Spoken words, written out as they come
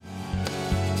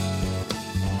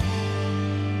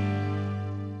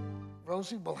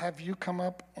Rosie, we'll have you come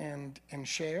up and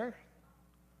share.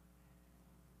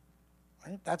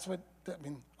 Right? That's what, I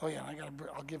mean, oh yeah,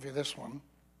 I'll give you this one.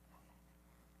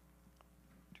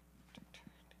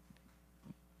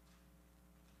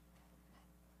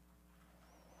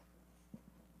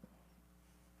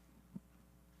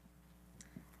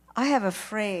 I have a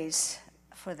phrase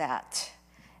for that.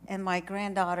 And my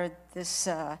granddaughter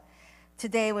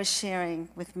today was sharing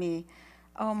with me.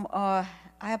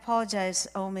 I apologize,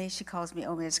 Omi. She calls me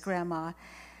Omi as grandma.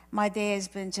 My day has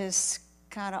been just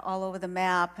kind of all over the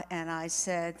map. And I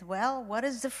said, well, what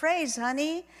is the phrase,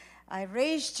 honey? I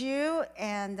raised you,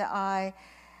 and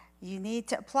you need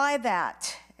to apply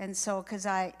that. And so, because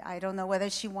I don't know whether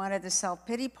she wanted the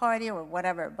self-pity party or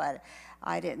whatever, but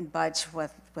I didn't budge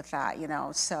with that, you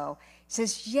know. So he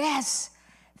says, yes,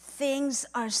 things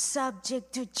are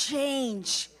subject to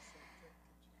change.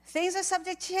 Things are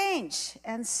subject to change.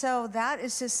 And so that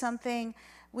is just something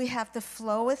we have to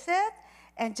flow with it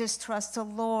and just trust the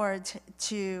Lord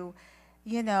to,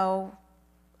 you know,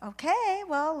 okay,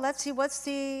 well, let's see what's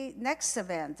the next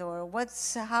event, or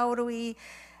how do we,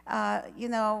 you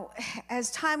know,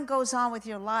 as time goes on with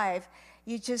your life,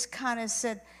 you just kind of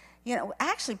said, you know,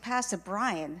 actually, Pastor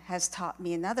Brian has taught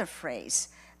me another phrase,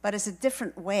 but it's a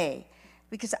different way,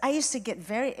 because I used to get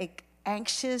very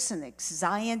anxious and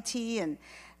anxiety, and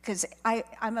because I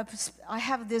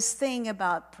have this thing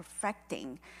about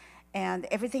perfecting, and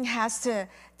everything has to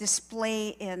display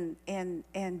in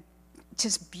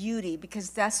just beauty, because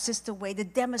that's just the way, the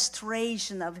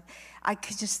demonstration of, I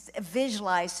could just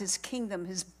visualize his kingdom,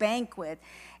 his banquet.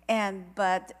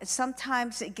 But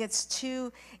sometimes it gets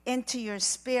too into your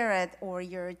spirit, or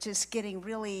you're just getting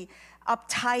really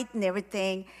uptight and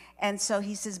everything. And so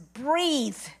he says,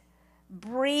 breathe,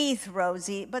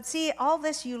 Rosie. But see, all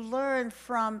this you learn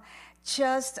from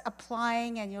just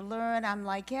applying, and you learn, I'm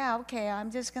like, yeah, okay,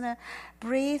 I'm just going to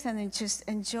breathe and then just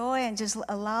enjoy and just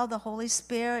allow the Holy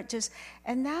Spirit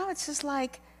and now it's just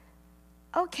like,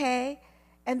 okay.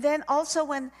 And then also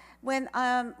when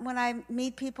I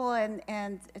meet people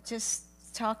and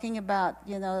just talking about,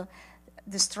 you know,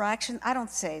 distraction, I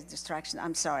don't say distraction,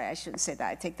 I'm sorry, I shouldn't say that,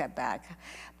 I take that back.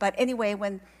 But anyway,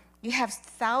 when you have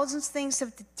thousands of things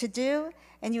to do,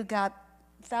 and you got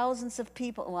thousands of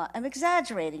people, well, I'm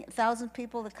exaggerating, 1,000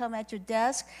 people that come at your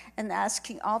desk and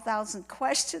asking all 1,000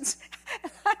 questions.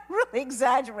 I'm really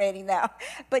exaggerating now.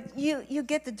 But you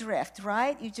get the drift,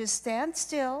 right? You just stand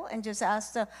still and just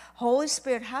ask the Holy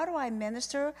Spirit, how do I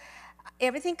minister?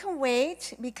 Everything can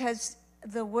wait, because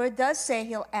the word does say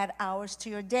he'll add hours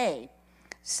to your day.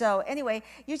 So anyway,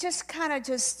 you just kind of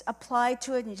just apply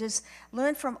to it, and you just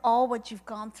learn from all what you've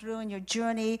gone through in your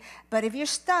journey. But if you're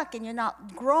stuck and you're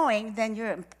not growing, then you're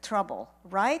in trouble,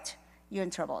 right? You're in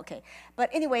trouble, okay.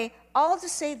 But anyway, all to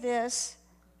say this,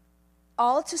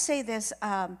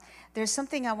 there's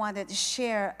something I wanted to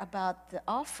share about the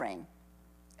offering.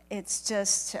 It's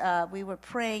just, we were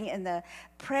praying in the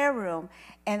prayer room,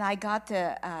 and I got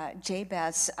the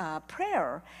Jabez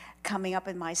prayer coming up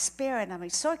in my spirit, and I'm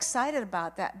so excited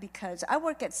about that, because I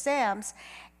work at Sam's,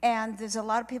 and there's a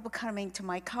lot of people coming to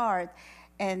my card,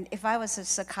 and if I was a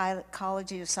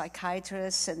psychology or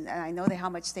psychiatrist, and I know how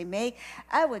much they make,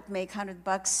 I would make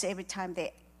 $100 every time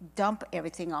they dump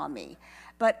everything on me.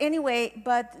 But anyway,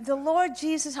 but the Lord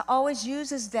Jesus always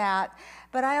uses that,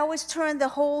 but I always turn the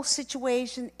whole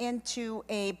situation into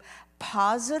a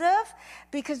positive,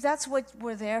 because that's what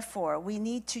we're there for. We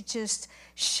need to just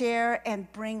share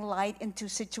and bring light into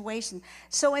situation.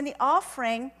 So in the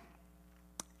offering,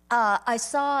 I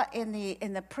saw in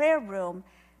the prayer room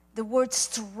the word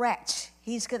stretch.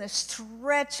 He's going to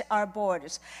stretch our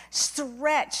borders.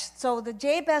 Stretch. So the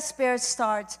Jabez prayer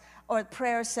starts, or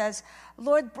prayer says,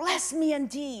 Lord, bless me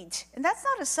indeed. And that's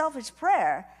not a selfish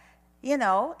prayer. You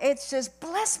know, it's just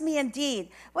bless me indeed.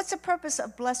 What's the purpose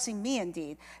of blessing me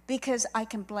indeed? Because I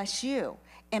can bless you,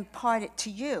 impart it to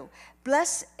you.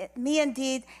 Bless me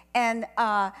indeed, and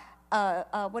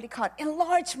what do you call it?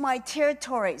 Enlarge my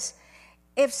territories.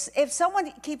 If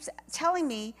someone keeps telling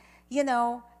me, you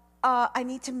know, I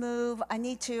need to move,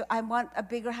 I want a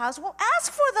bigger house. Well,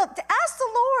 ask the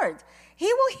Lord.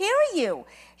 He will hear you.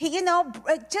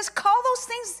 Just call those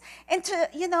things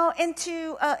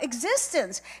into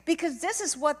existence, because this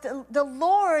is what the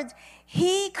Lord,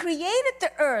 He created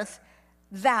the earth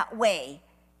that way.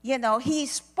 You know, He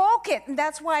spoke it, and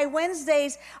that's why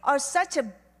Wednesdays are such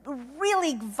a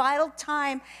really vital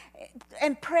time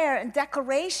in prayer and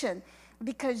declaration,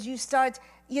 because you start,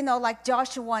 like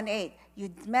Joshua 1:8. You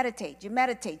meditate,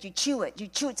 you chew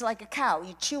it like a cow,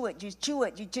 you chew it,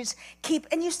 you just keep,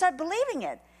 and you start believing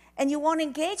it. And you won't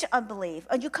engage unbelief,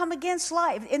 and you come against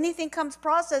life. Anything comes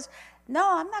process, No,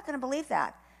 I'm not going to believe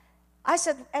that. I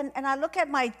said, and I look at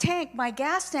my tank, my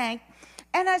gas tank,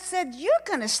 and I said, you're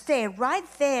going to stay right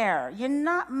there. You're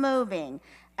not moving.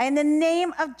 In the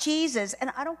name of Jesus.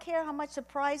 And I don't care how much the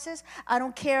price is. I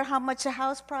don't care how much the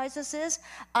house prices is.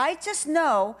 I just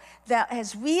know that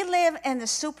as we live in the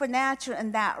supernatural,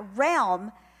 in that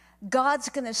realm, God's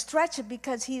going to stretch it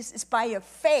because it's by your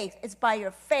faith. It's by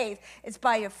your faith. It's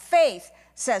by your faith,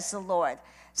 says the Lord.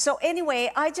 So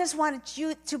anyway, I just wanted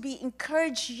you to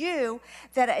encourage you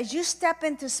that as you step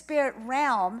into spirit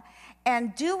realm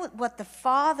and do what the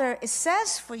Father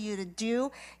says for you to do,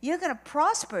 you're going to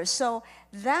prosper. So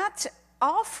that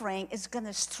offering is going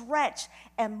to stretch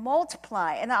and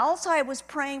multiply. And I was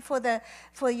praying for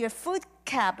your food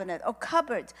cabinet or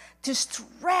cupboard to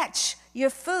stretch your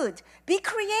food. Be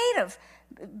creative.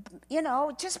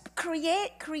 Just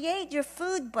create your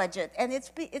food budget, and it's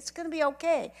going to be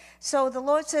okay. So the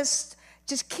Lord says,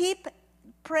 just keep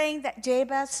praying that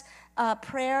Jabez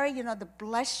prayer, to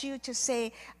bless you, to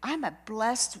say, I'm a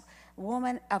blessed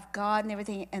woman of God and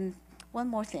everything. And one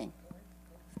more thing.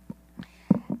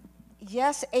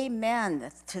 Yes,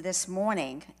 amen to this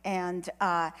morning. And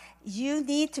you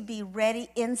need to be ready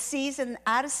in season,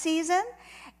 out of season.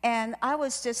 And I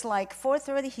was just like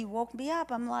 4:30, he woke me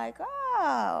up. I'm like,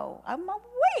 oh, I'm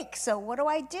awake. So what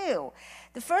do?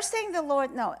 The first thing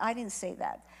no, I didn't say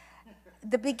that.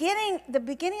 The beginning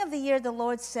of the year, the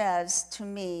Lord says to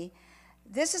me,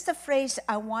 this is the phrase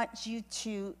I want you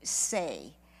to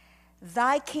say.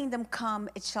 Thy kingdom come,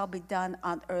 it shall be done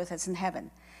on earth as in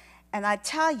heaven. And I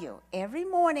tell you, every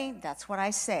morning, that's what I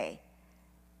say.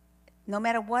 No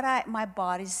matter what my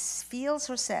body feels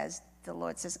or says, the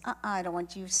Lord says, I don't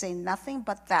want you to say nothing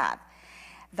but that.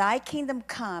 Thy kingdom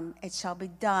come, it shall be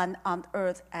done on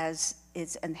earth as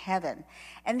is in heaven.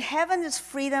 And heaven is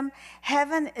freedom.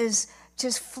 Heaven is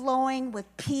just flowing with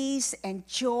peace and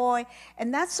joy.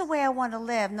 And that's the way I want to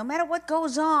live. No matter what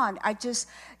goes on, I just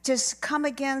come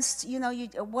against,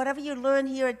 whatever you learn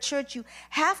here at church, you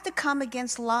have to come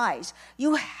against lies.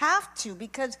 You have to,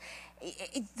 because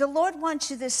the Lord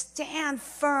wants you to stand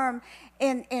firm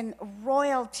in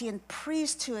royalty and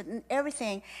priesthood and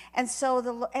everything. And so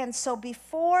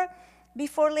before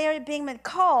Larry Bingman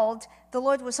called, the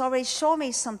Lord was already showing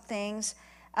me some things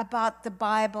about the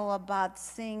Bible, about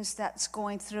things that's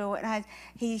going through. And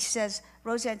he says,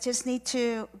 Rosie, I just need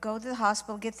to go to the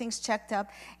hospital, get things checked up.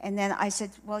 And then I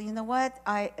said, well, you know what?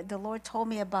 The Lord told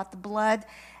me about the blood.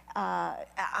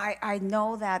 I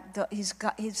know that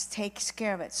He's takes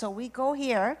care of it. So we go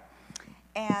here,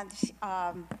 and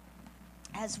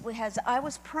as I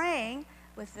was praying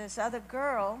with this other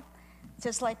girl,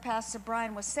 just like Pastor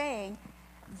Brian was saying,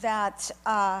 that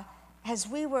as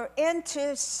we were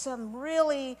into some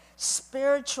really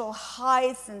spiritual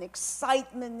height and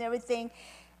excitement and everything,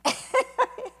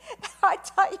 I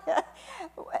tell you,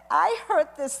 I heard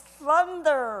this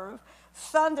thunder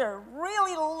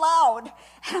really loud,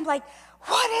 and I'm like,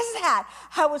 what is that?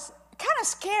 I was kind of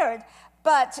scared,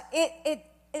 but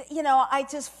I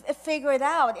just figured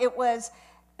out it was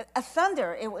a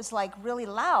thunder. It was like really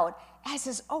loud. I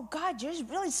says, oh God, you're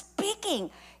really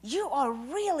speaking. You are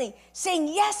really saying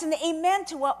yes and amen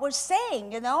to what we're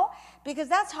saying, because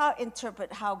that's how I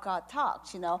interpret how God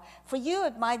talks, For you,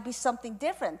 it might be something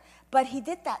different, but He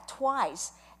did that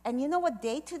twice. And you know what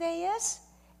day today is?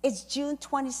 It's June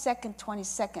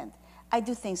 22nd. I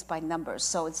do things by numbers,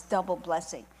 so it's double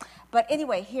blessing. But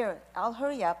anyway, here, I'll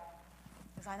hurry up,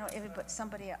 because I know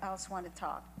somebody else want to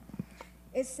talk.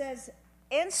 It says,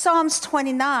 in Psalms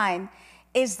 29,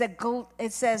 it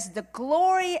says, the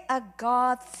glory of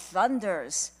God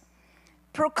thunders.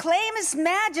 Proclaim His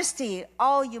majesty,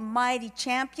 all you mighty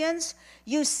champions,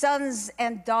 you sons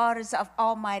and daughters of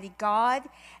Almighty God.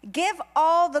 Give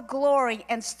all the glory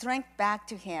and strength back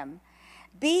to Him.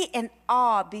 Be in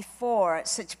awe before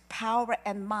such power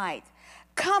and might.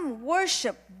 Come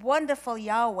worship wonderful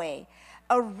Yahweh,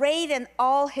 arrayed in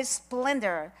all His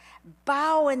splendor.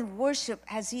 Bow and worship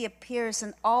as He appears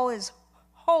in all His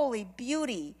holy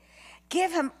beauty.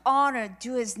 Give Him honor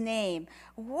due His name.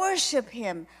 Worship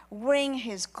Him, wearing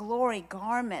His glory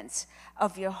garments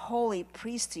of your holy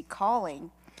priestly calling.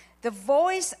 The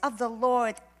voice of the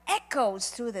Lord echoes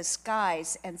through the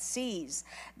skies and seas.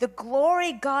 The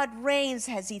glory God reigns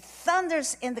as He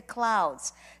thunders in the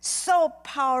clouds. So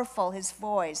powerful His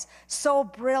voice, so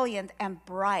brilliant and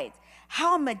bright.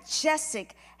 How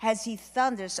majestic as He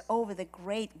thunders over the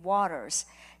great waters.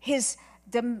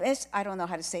 I don't know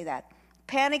how to say that.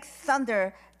 Panic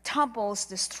thunder tumbles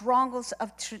the strongest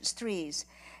of trees.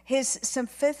 His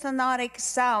symphonic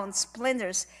sound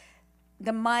splinters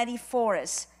the mighty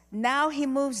forest. Now he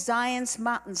moves Zion's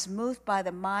mountains, moved by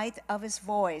the might of his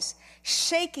voice,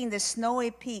 shaking the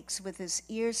snowy peaks with his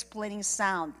ear-splitting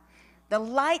sound. The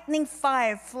lightning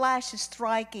fire flashes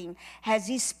striking as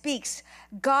he speaks.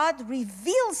 God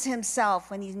reveals himself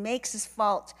when he makes his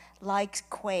fault like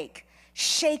quake.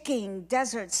 Shaking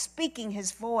deserts, speaking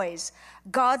his voice.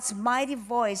 God's mighty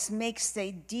voice makes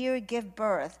the deer give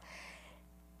birth.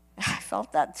 I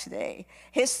felt that today.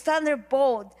 His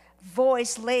thunderbolt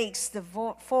voice lakes the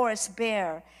forest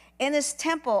bare. In his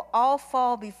temple all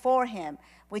fall before him,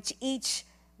 which each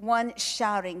one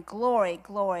shouting, glory,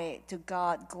 glory to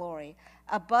God, glory.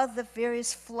 Above the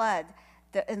furious flood,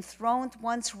 the enthroned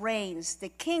one's reigns. The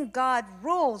King God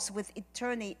rules with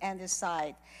eternity at his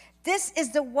side. This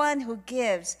is the one who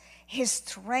gives his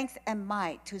strength and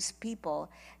might to his people.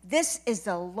 This is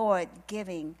the Lord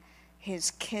giving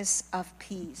his kiss of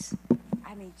peace.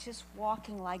 I mean, just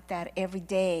walking like that every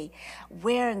day,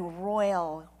 wearing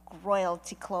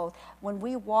royalty clothes. When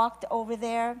we walked over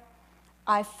there,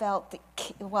 I felt,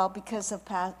 because of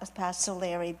Pastor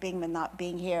Larry Bingman not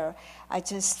being here, I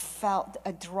just felt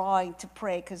a drawing to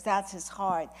pray, because that's his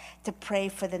heart, to pray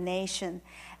for the nation.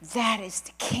 That is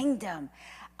the kingdom.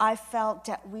 I felt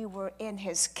that we were in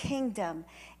his kingdom,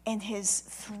 in his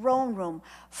throne room,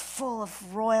 full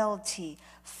of royalty,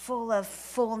 full of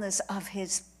fullness of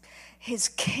his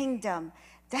kingdom.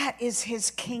 That is his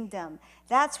kingdom.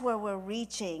 That's where we're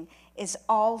reaching, is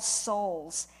all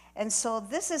souls. And so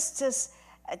this is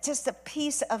just a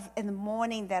piece of in the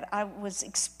morning that I was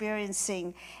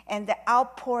experiencing, and the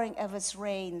outpouring of his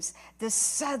rains, the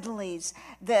suddenlies,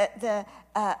 what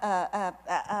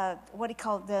do you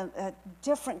call it, the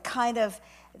different kind of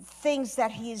things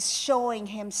that he is showing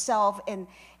himself in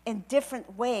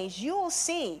different ways. You will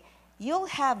see. You'll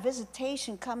have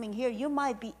visitation coming here. You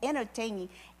might be entertaining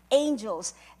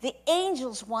angels. The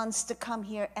angels wants to come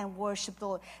here and worship the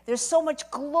Lord. There's so much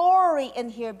glory in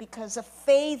here because the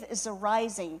faith is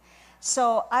arising.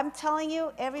 So I'm telling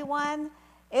you, everyone,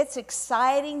 it's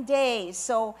exciting days.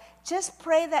 So just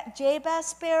pray that Jabez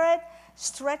spirit,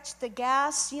 stretch the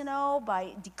gas,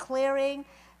 by declaring.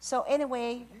 So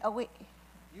anyway,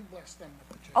 You bless them with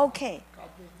the joy. okay. God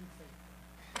gave you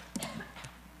faith. I'm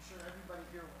sure everybody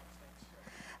here wants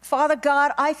that. Father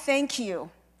God, I thank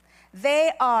you.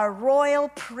 They are royal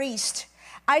priests.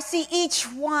 I see each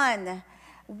one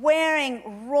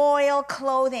wearing royal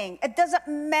clothing. It doesn't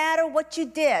matter what you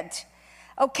did.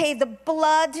 Okay, the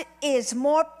blood is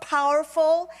more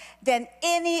powerful than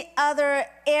any other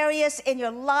areas in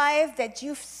your life that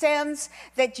you've sensed,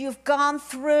 that you've gone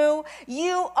through.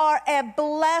 You are a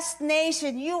blessed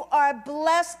nation. You are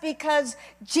blessed because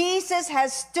Jesus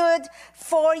has stood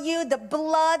for you. The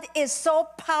blood is so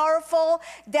powerful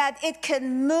that it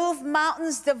can move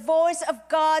mountains. The voice of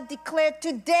God declared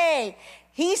today.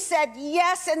 He said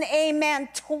yes and amen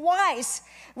twice.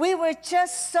 We were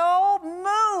just so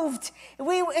moved.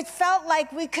 It felt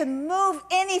like we could move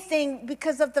anything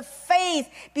because of the faith,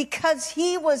 because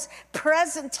he was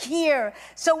present here.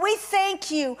 So we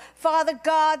thank you, Father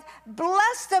God.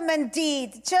 Bless them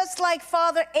indeed. Just like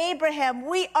Father Abraham,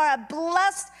 we are a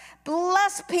blessed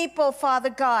people, Father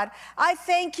God. I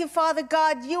thank you, Father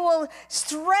God, you will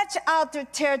stretch out their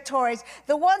territories.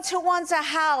 The ones who wants a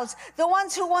house, the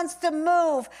ones who wants to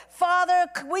move. Father,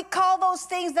 we call those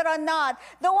things that are not.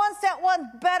 The ones that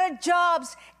want better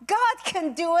jobs. God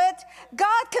can do it.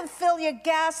 God can fill your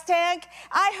gas tank.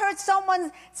 I heard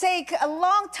someone say a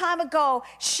long time ago,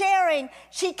 sharing,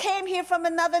 she came here from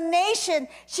another nation.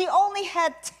 She only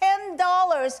had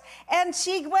 $10, and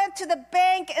she went to the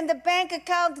bank, and the bank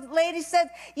account lady said,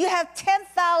 you have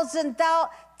 $10,000.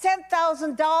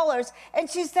 And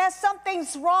she says,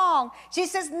 something's wrong. She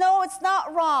says, no, it's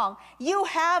not wrong. You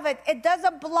have it. It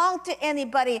doesn't belong to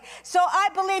anybody. So I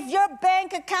believe your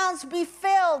bank accounts be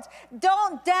filled.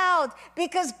 Don't doubt,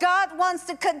 because God wants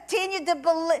to continue to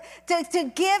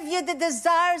give you the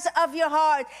desires of your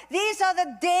heart. These are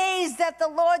the days that the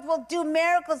Lord will do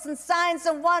miracles and signs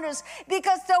and wonders,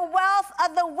 because the wealth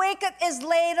of the wicked is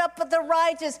laid up for the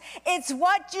righteous. It's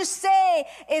what you say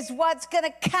is what's going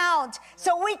to count.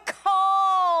 So we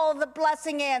call the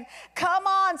blessing in. Come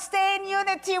on, stay in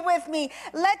unity with me.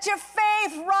 Let your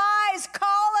faith rise.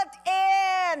 Call it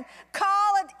in.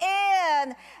 Call it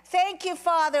in. Thank you,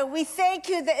 Father. We thank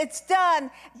you that it's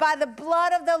done by the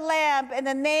blood of the Lamb in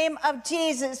the name of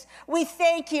Jesus. We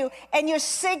thank you. And your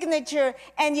signature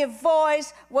and your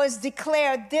voice was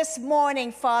declared this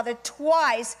morning, Father,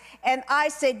 twice. And I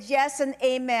said yes and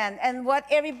amen. And what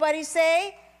everybody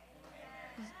say?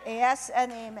 Amen. Yes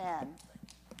and amen.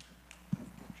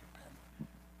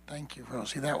 Thank you,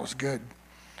 Rosie. That was good.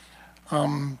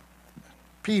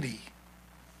 Petey.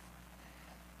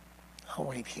 I'll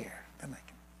wait here. Then I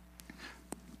can.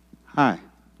 Hi.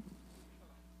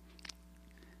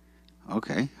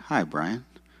 Okay. Hi, Brian.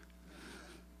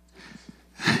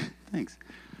 Thanks.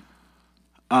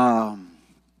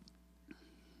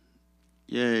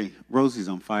 Yay. Rosie's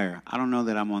on fire. I don't know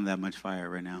that I'm on that much fire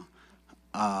right now.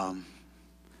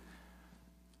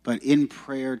 But in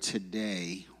prayer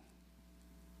today,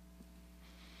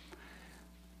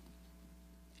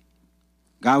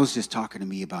 God was just talking to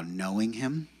me about knowing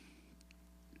him,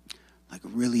 like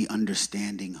really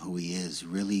understanding who he is,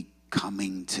 really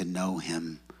coming to know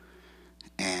him.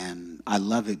 And I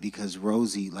love it because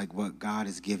Rosie, like what God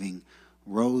is giving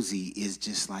Rosie is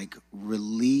just like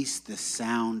release the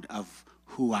sound of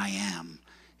who I am.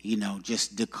 You know,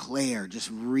 just declare,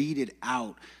 just read it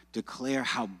out. Declare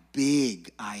how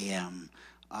big I am.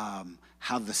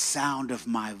 How the sound of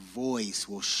my voice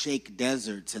will shake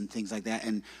deserts and things like that.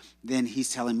 And then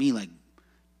he's telling me, like,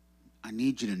 I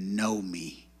need you to know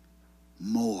me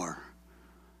more.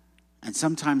 And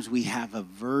sometimes we have a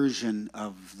version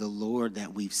of the Lord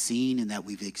that we've seen and that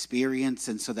we've experienced,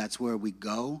 and so that's where we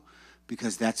go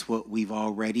because that's what we've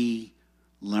already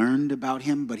learned about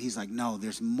him. But he's like, no,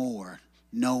 there's more.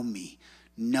 Know me,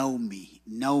 know me,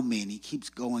 know me. And he keeps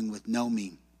going with know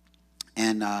me.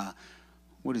 And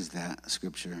what is that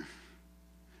scripture?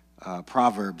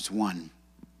 Proverbs 1,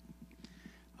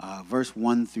 verse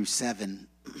 1 through 7.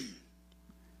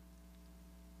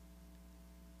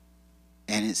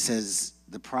 And it says,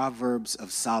 the Proverbs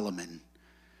of Solomon,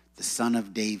 the son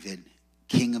of David,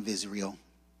 king of Israel,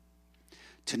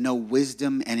 to know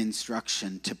wisdom and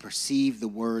instruction, to perceive the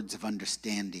words of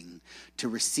understanding, to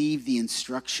receive the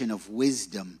instruction of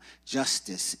wisdom,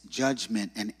 justice,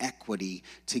 judgment, and equity,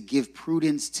 to give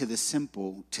prudence to the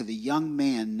simple, to the young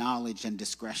man knowledge and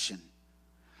discretion.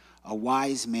 A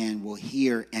wise man will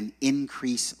hear and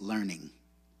increase learning,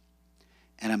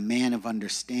 and a man of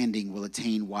understanding will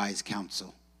attain wise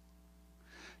counsel.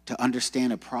 To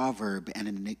understand a proverb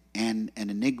and an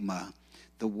enigma,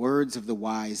 the words of the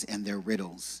wise and their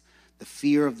riddles. The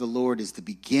fear of the Lord is the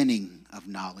beginning of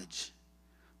knowledge,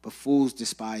 but fools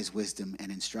despise wisdom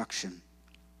and instruction.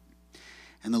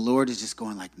 And the Lord is just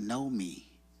going like, know me.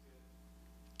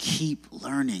 Keep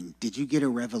learning. Did you get a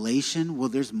revelation? Well,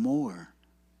 there's more.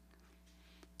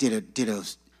 Did a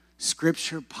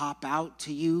scripture pop out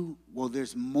to you? Well,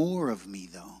 there's more of me,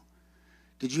 though.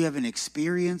 Did you have an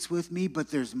experience with me?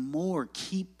 But there's more.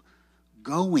 Keep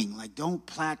going. Like, don't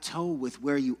plateau with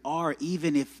where you are,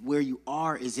 even if where you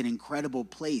are is an incredible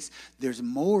place. There's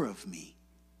more of me.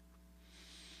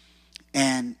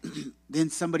 And then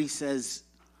somebody says,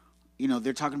 you know,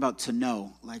 they're talking about to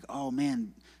know. Like, oh,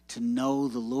 man, to know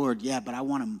the Lord. Yeah, but I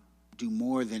want to do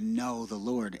more than know the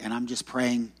Lord. And I'm just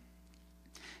praying.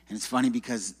 And it's funny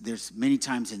because there's many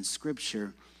times in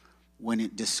Scripture when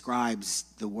it describes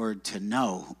the word to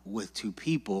know with two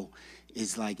people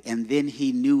is like, and then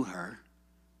he knew her,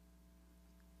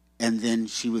 and then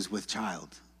she was with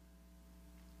child.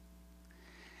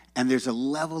 And there's a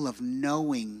level of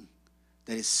knowing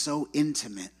that is so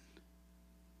intimate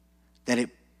that it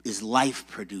is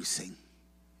life-producing,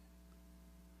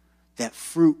 that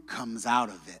fruit comes out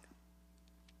of it.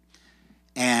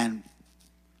 And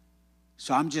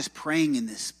so I'm just praying in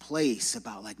this place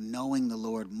about like knowing the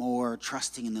Lord more,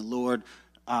 trusting in the Lord,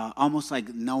 almost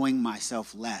like knowing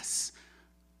myself less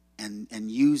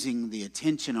and using the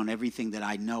attention on everything that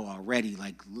I know already.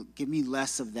 Like, give me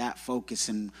less of that focus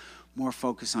and more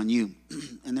focus on you.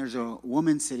 And there's a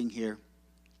woman sitting here.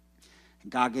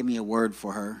 And God gave me a word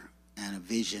for her and a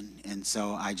vision. And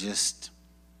so I just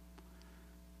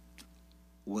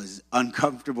was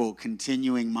uncomfortable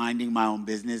continuing minding my own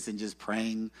business and just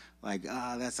praying like,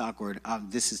 that's awkward.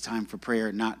 This is time for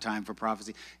prayer, not time for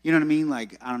prophecy. You know what I mean?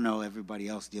 Like, I don't know, everybody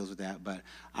else deals with that, but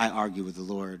I argue with the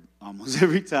Lord almost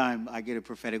every time I get a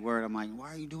prophetic word. I'm like, why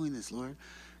are you doing this, Lord?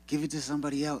 Give it to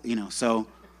somebody else, you know. So,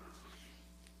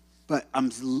 but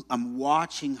I'm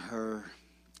watching her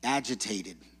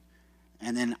agitated.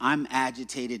 And then I'm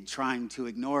agitated trying to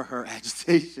ignore her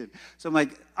agitation. So I'm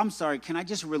like, I'm sorry, can I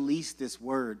just release this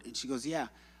word? And she goes, yeah,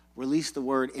 release the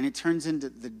word. And it turns into,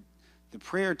 the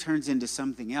prayer turns into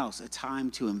something else, a time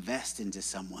to invest into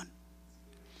someone.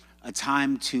 A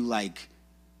time to like,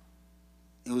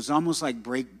 it was almost like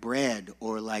break bread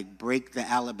or like break the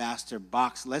alabaster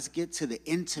box. Let's get to the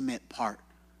intimate part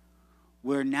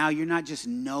where now you're not just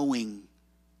knowing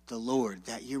the Lord,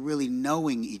 that you're really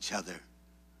knowing each other.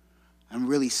 And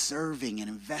really serving and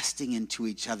investing into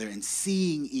each other and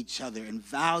seeing each other and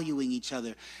valuing each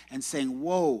other and saying,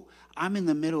 whoa, I'm in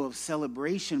the middle of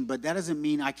celebration, but that doesn't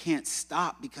mean I can't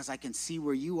stop because I can see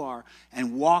where you are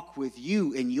and walk with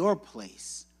you in your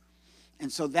place.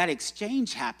 And so that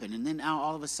exchange happened. And then now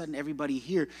all of a sudden everybody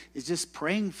here is just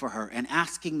praying for her and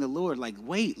asking the Lord, like,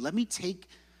 wait, let me take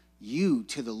you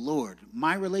to the Lord.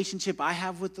 My relationship I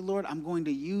have with the Lord, I'm going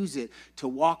to use it to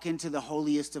walk into the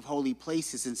holiest of holy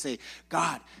places and say,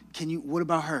 God, what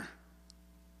about her?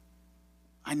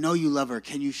 I know you love her.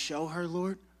 Can you show her,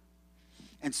 Lord?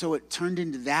 And so it turned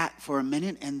into that for a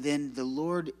minute. And then the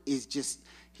Lord he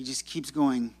just keeps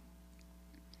going,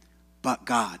 but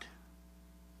God.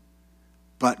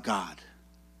 But God.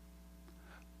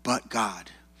 But God.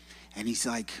 And he's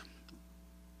like,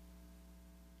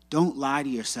 don't lie to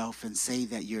yourself and say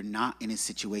that you're not in a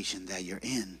situation that you're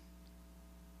in.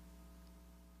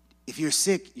 If you're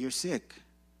sick, you're sick.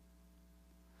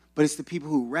 But it's the people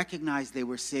who recognized they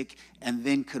were sick and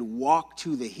then could walk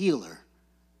to the healer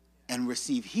and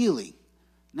receive healing.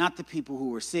 Not the people who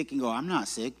were sick and go, I'm not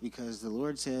sick because the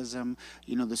Lord says,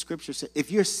 the scripture says, if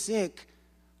you're sick,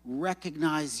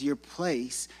 recognize your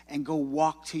place and go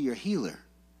walk to your healer.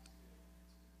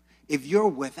 If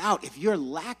you're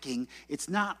lacking, it's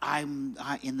not,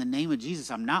 in the name of Jesus,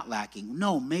 I'm not lacking.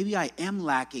 No, maybe I am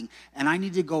lacking, and I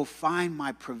need to go find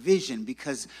my provision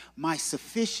because my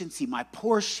sufficiency, my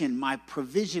portion, my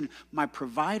provision, my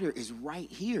provider is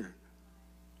right here.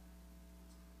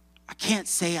 I can't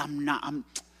say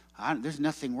there's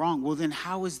nothing wrong. Well, then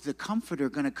how is the comforter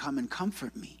going to come and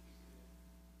comfort me?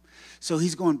 So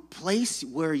he's going, place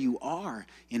where you are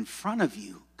in front of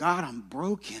you. God, I'm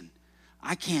broken.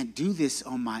 I can't do this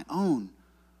on my own.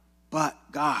 But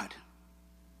God.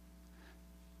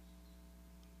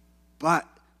 But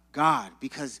God.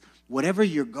 Because whatever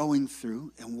you're going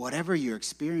through and whatever you're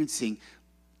experiencing,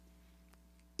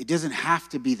 it doesn't have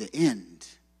to be the end.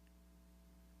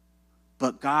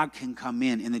 But God can come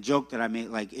in. And the joke that I made,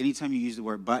 like anytime you use the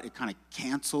word but, it kind of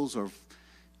cancels or,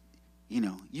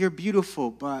 you're beautiful,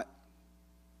 but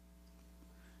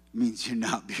means you're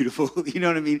not beautiful. You know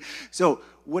what I mean? So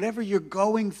whatever you're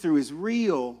going through is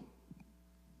real,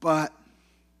 but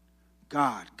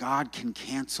God can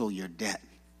cancel your debt.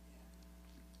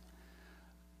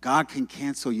 God can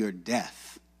cancel your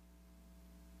death.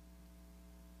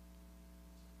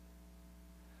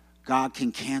 God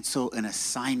can cancel an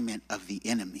assignment of the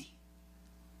enemy.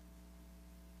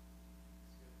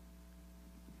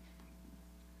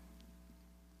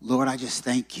 Lord, I just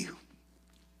thank you.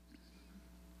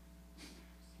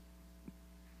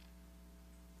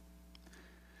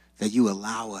 That you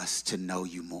allow us to know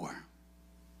you more.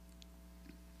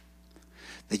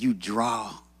 That you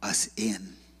draw us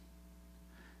in.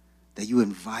 That you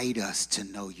invite us to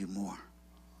know you more.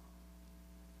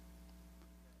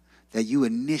 That you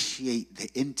initiate the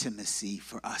intimacy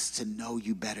for us to know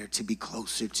you better, to be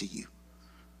closer to you.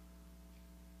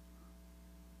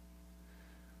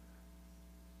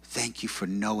 Thank you for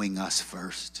knowing us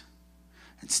first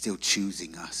and still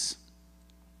choosing us.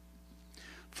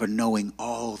 For knowing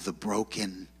all the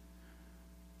broken,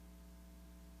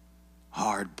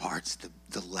 hard parts,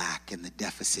 the lack and the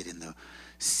deficit and the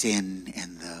sin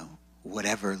and the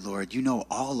whatever, Lord. You know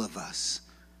all of us.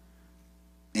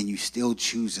 And you still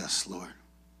choose us, Lord.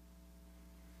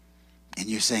 And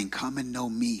you're saying, come and know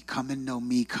me, come and know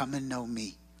me, come and know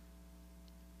me.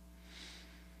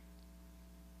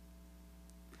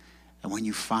 And when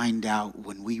you find out,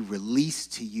 when we release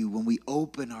to you, when we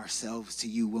open ourselves to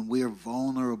you, when we are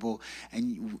vulnerable,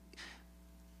 and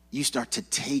you start to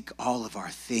take all of our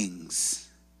things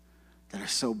that are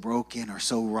so broken or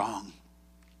so wrong,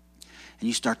 and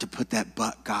you start to put that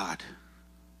but God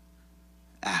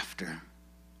after.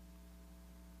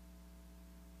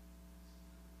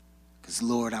 Because,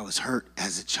 Lord, I was hurt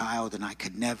as a child and I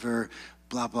could never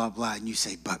blah, blah, blah. And you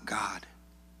say, but God.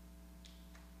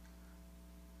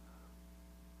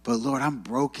 But Lord, I'm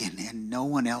broken and no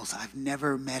one else. I've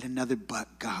never met another but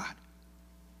God.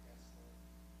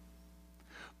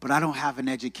 But I don't have an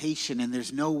education and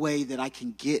there's no way that I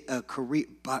can get a career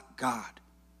but God.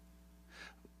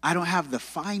 I don't have the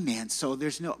finance, so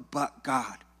there's no but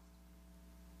God.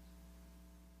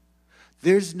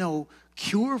 There's no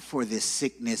cure for this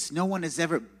sickness. No one has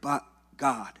ever but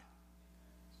God.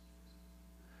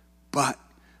 But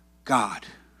God.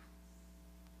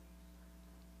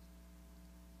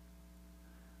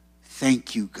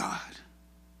 Thank you, God,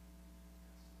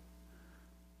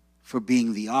 for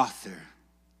being the author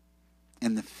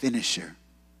and the finisher.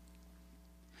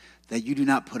 That you do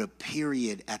not put a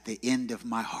period at the end of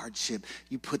my hardship.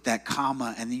 You put that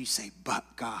comma and then you say, but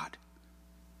God.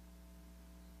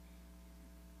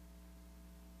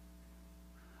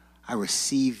 I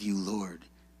receive you, Lord,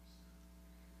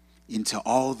 into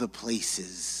all the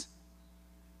places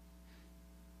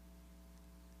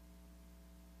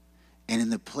And in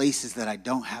the places that I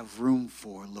don't have room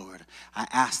for, Lord, I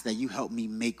ask that you help me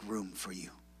make room for you.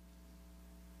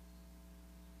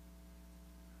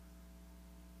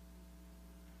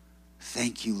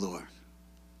 Thank you, Lord,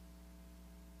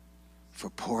 for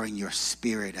pouring your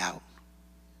Spirit out,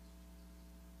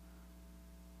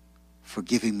 for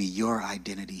giving me your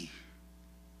identity,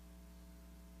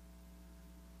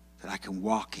 that I can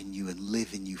walk in you and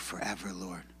live in you forever,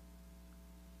 Lord.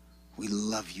 We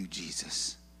love you,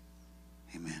 Jesus.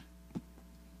 Amen.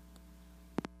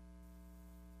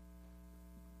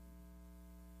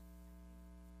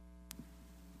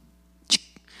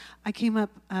 I came up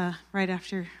right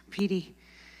after Petey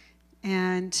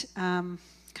and kind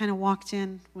of walked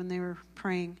in when they were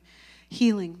praying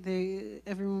healing.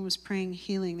 Everyone was praying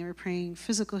healing. They were praying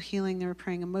physical healing. They were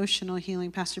praying emotional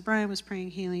healing. Pastor Brian was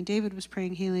praying healing. David was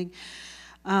praying healing.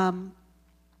 And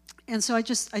so I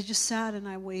just sat and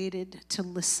I waited to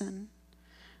listen,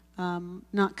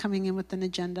 not coming in with an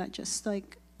agenda, just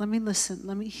like, let me listen.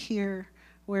 Let me hear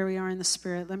where we are in the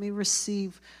Spirit. Let me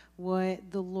receive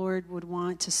what the Lord would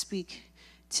want to speak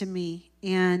to me.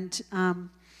 And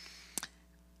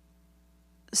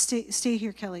stay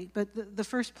here, Kelly. But the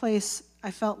first place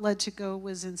I felt led to go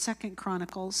was in 2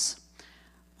 Chronicles,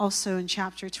 also in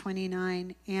chapter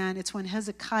 29. And it's when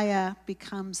Hezekiah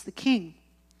becomes the king.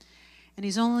 And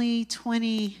he's only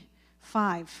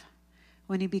 25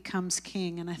 when he becomes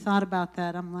king. And I thought about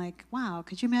that. I'm like, wow,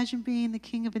 could you imagine being the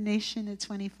king of a nation at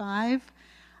 25?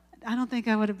 I don't think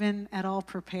I would have been at all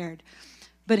prepared.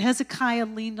 But Hezekiah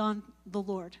leaned on the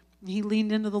Lord. He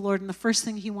leaned into the Lord, and the first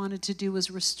thing he wanted to do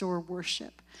was restore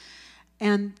worship.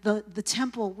 And the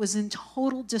temple was in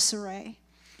total disarray.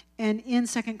 And in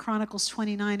 2 Chronicles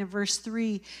 29 and verse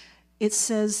 3, it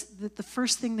says that the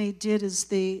first thing they did is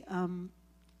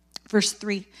verse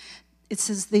 3, it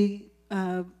says they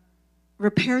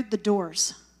repaired the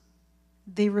doors.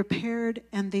 They repaired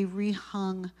and they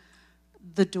rehung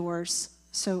the doors.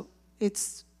 So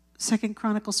it's 2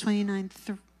 Chronicles 29.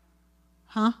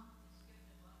 So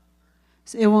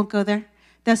it won't go there?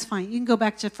 That's fine. You can go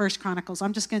back to 1 Chronicles.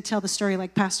 I'm just going to tell the story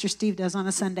like Pastor Steve does on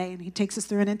a Sunday, and he takes us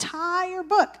through an entire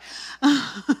book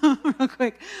real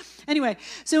quick. Anyway,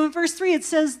 so in verse 3, it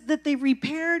says that they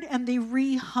repaired and they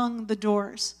rehung the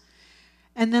doors.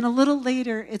 And then a little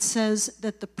later, it says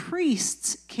that the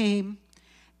priests came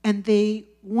and they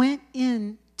went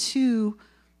into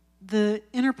the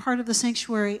inner part of the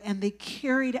sanctuary and they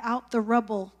carried out the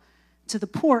rubble to the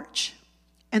porch.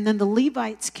 And then the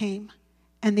Levites came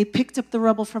and they picked up the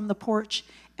rubble from the porch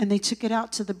and they took it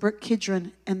out to the brook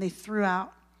Kidron and they threw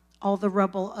out all the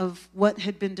rubble of what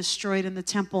had been destroyed in the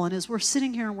temple. And as we're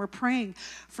sitting here and we're praying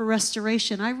for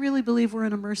restoration, I really believe we're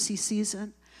in a mercy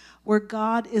season where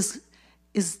God is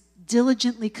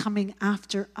diligently coming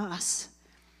after us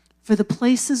for the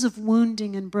places of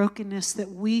wounding and brokenness that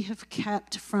we have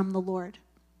kept from the Lord,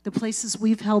 the places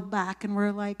we've held back, and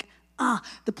we're like,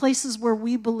 the places where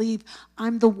we believe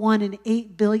I'm the 1 in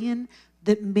 8 billion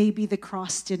that maybe the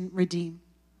cross didn't redeem.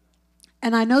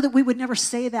 And I know that we would never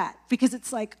say that because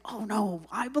it's like, oh no,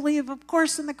 I believe, of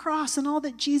course, in the cross and all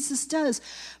that Jesus does.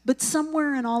 But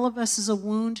somewhere in all of us is a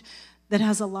wound that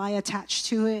has a lie attached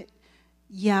to it.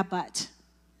 Yeah, but.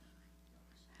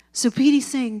 So Petey's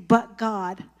saying, but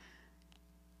God.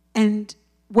 And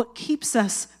what keeps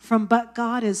us from but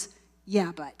God is,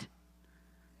 yeah, but.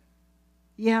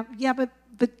 Yeah,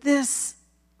 but this,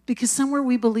 because somewhere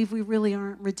we believe we really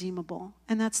aren't redeemable.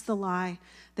 And that's the lie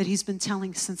that he's been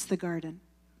telling since the garden,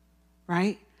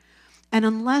 right? And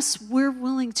unless we're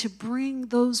willing to bring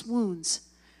those wounds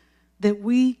that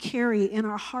we carry in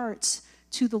our hearts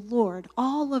to the Lord,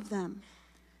 all of them,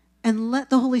 and let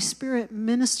the Holy Spirit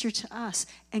minister to us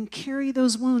and carry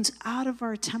those wounds out of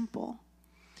our temple,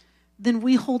 then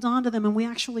we hold on to them and we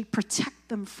actually protect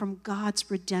them from God's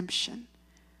redemption.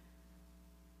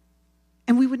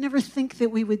 And we would never think that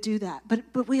we would do that,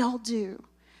 but we all do.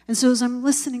 And so as I'm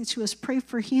listening to us pray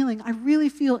for healing, I really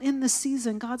feel in this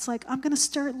season, God's like, I'm going to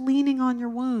start leaning on your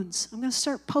wounds. I'm going to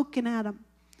start poking at them.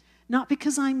 Not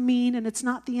because I'm mean and it's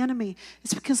not the enemy.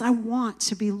 It's because I want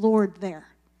to be Lord there.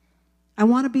 I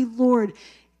want to be Lord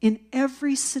in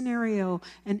every scenario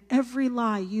and every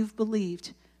lie you've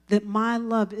believed that my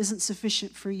love isn't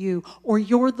sufficient for you, or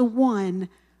you're the one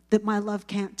that my love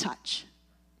can't touch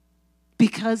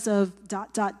because of ...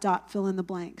 fill in the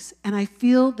blanks. And I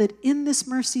feel that in this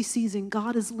mercy season,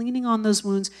 God is leaning on those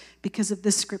wounds because of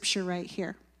this scripture right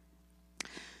here.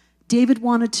 David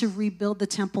wanted to rebuild the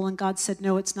temple, and God said,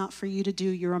 no, it's not for you to do.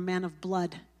 You're a man of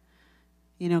blood,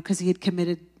 because he had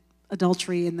committed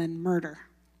adultery and then murder.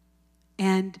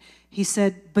 And he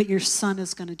said, but your son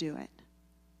is going to do it.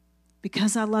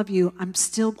 because I love you, I'm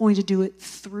still going to do it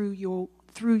through your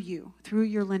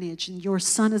lineage, and your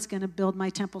son is going to build my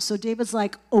temple. So David's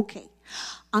like, okay,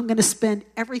 I'm going to spend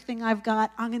everything I've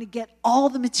got. I'm going to get all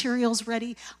the materials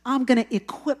ready. I'm going to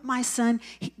equip my son.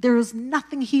 There is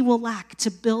nothing he will lack to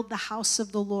build the house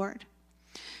of the Lord.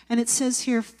 And it says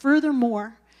here,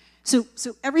 furthermore, so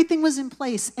everything was in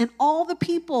place, and all the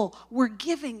people were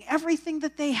giving everything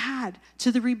that they had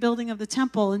to the rebuilding of the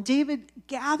temple. And David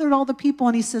gathered all the people,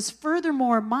 and he says,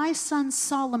 furthermore, my son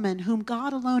Solomon, whom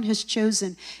God alone has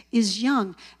chosen, is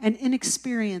young and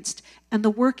inexperienced, and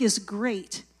the work is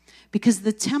great, because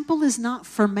the temple is not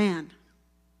for man,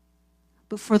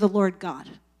 but for the Lord God.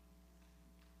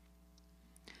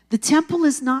 The temple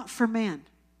is not for man.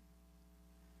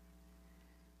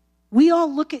 We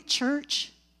all look at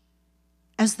church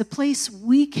as the place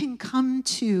we can come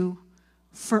to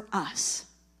for us.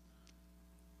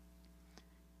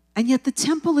 And yet the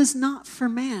temple is not for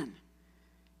man,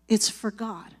 it's for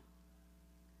God.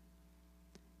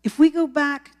 If we go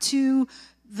back to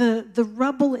the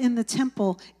rubble in the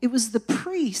temple, it was the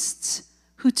priests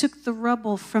who took the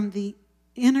rubble from the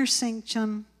inner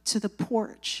sanctum to the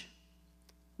porch.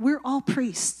 We're all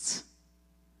priests.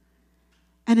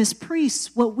 And as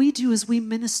priests, what we do is we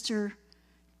minister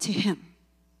to him.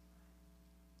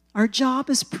 Our job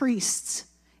as priests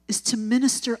is to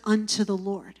minister unto the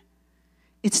Lord.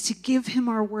 It's to give him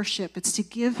our worship. It's to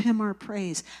give him our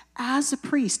praise. As a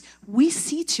priest, we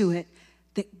see to it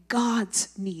that God's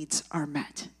needs are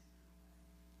met.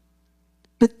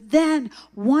 But then,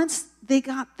 once they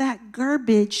got that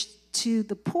garbage to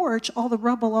the porch, all the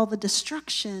rubble, all the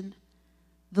destruction,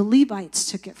 the Levites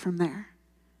took it from there.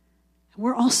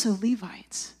 We're also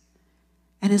Levites.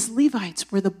 And as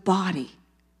Levites, we're the body.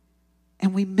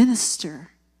 And we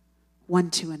minister one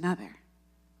to another.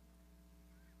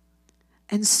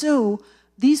 And so,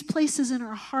 these places in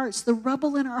our hearts, the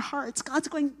rubble in our hearts, God's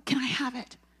going, can I have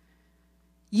it?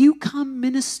 You come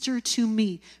minister to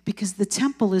me, because the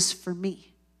temple is for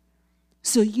me.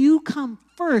 So you come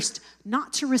first,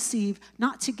 not to receive,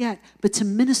 not to get, but to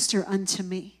minister unto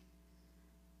me.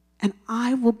 And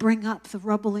I will bring up the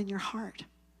rubble in your heart.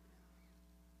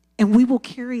 And we will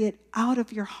carry it out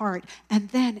of your heart. And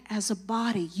then as a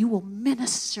body, you will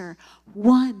minister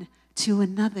one to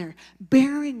another,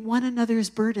 bearing one another's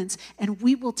burdens. And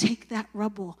we will take that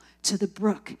rubble to the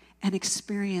brook and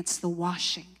experience the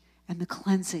washing and the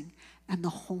cleansing and the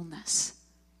wholeness.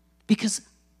 Because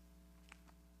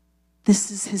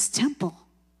this is his temple.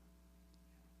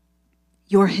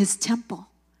 You're his temple.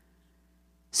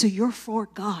 So you're for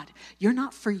God. You're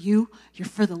not for you, you're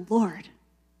for the Lord.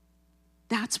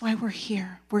 That's why we're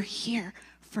here. We're here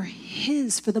for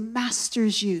the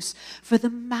master's use, for the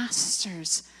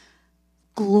master's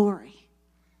glory.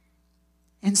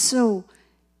 And so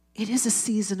it is a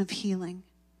season of healing,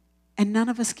 and none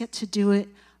of us get to do it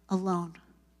alone.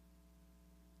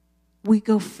 We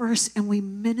go first and we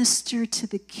minister to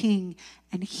the King,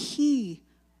 and he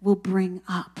will bring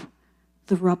up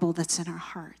the rubble that's in our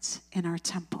hearts, in our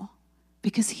temple.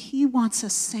 Because he wants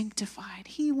us sanctified.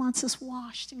 He wants us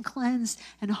washed and cleansed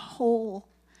and whole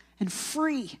and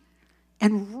free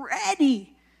and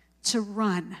ready to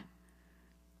run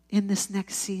in this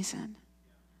next season.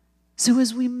 So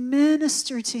as we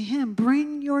minister to him,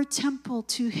 bring your temple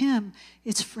to him.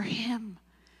 It's for him.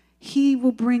 He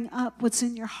will bring up what's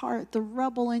in your heart, the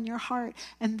rubble in your heart.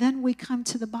 And then we come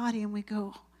to the body and we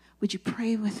go, would you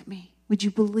pray with me? Would you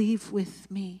believe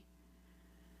with me?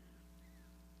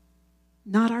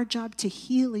 Not our job to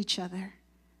heal each other,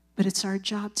 but it's our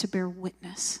job to bear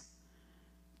witness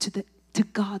to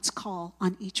God's call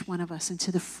on each one of us and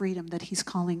to the freedom that he's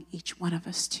calling each one of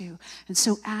us to. And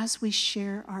so as we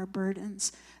share our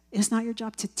burdens, it's not your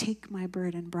job to take my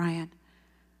burden, Brian,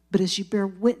 but as you bear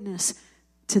witness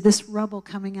to this rubble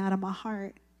coming out of my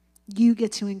heart, you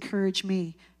get to encourage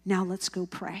me. Now let's go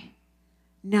pray.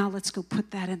 Now let's go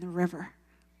put that in the river.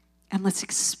 And let's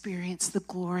experience the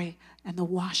glory and the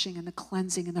washing and the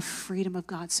cleansing and the freedom of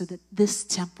God, so that this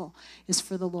temple is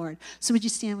for the Lord. So would you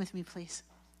stand with me, please?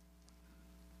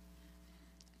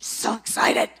 So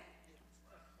excited.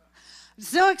 I'm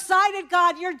so excited,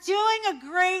 God. You're doing a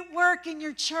great work in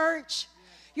your church.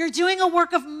 You're doing a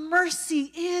work of mercy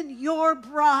in your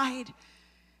bride,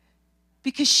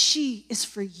 because she is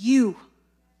for you.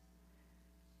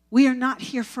 We are not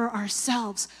here for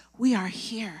ourselves. We are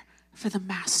here for the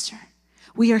Master.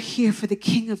 We are here for the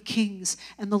King of Kings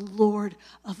and the Lord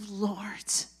of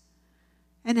Lords.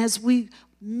 And as we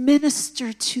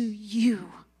minister to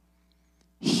you,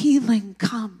 healing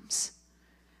comes.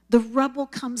 The rubble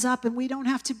comes up and we don't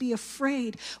have to be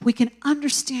afraid. We can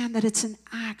understand that it's an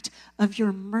act of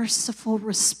your merciful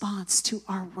response to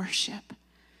our worship.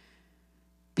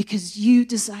 Because you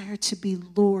desire to be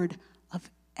Lord of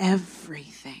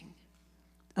everything,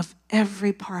 of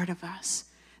every part of us.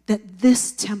 That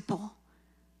this temple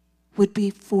would be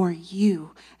for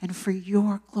you and for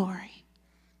your glory.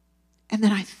 And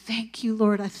then I thank you,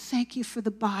 Lord. I thank you for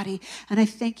the body. And I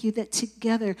thank you that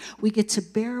together we get to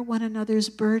bear one another's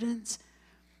burdens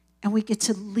and we get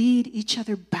to lead each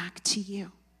other back to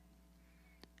you.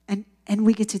 And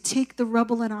we get to take the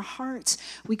rubble in our hearts.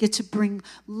 We get to bring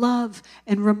love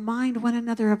and remind one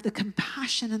another of the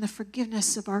compassion and the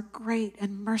forgiveness of our great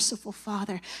and merciful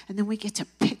Father. And then we get to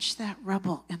pitch that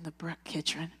rubble in the brook,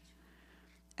 Kidron.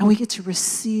 And we get to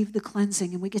receive the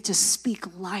cleansing, and we get to speak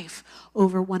life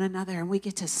over one another, and we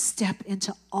get to step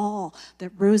into all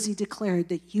that Rosie declared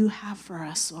that you have for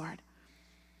us, Lord.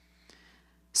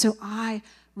 So I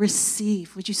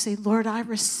receive. Would you say, Lord, I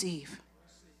receive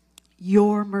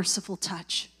your merciful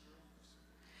touch.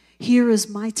 Here is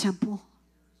my temple.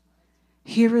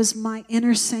 Here is my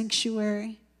inner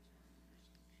sanctuary,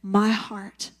 my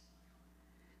heart.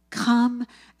 Come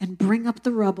and bring up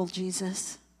the rubble,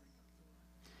 Jesus,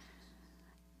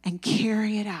 and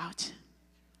carry it out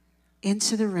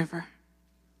into the river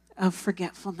of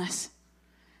forgetfulness,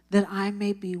 that I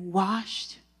may be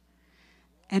washed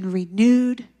and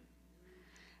renewed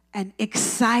and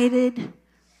excited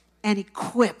and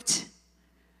equipped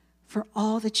for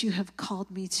all that you have called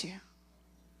me to.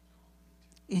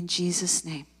 In Jesus'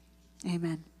 name,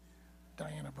 amen.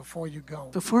 Diana, before you go.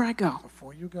 Before I go.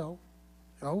 Before you go.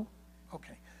 Oh,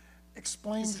 okay.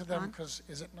 Explain Is to it them, on? because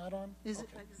is it not on? Is Okay.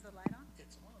 the light on?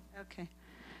 It's on. Okay.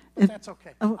 But that's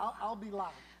okay. Oh. I'll be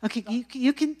loud. Okay,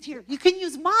 you can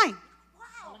use mine.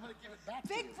 I'm going to give it back to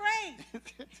Big you.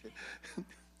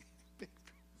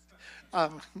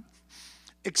 brain.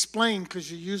 Explain,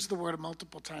 because you used the word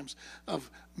multiple times, of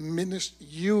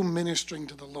you ministering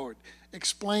to the Lord.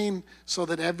 Explain so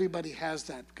that everybody has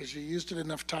that, because you used it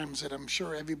enough times that I'm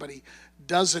sure everybody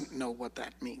doesn't know what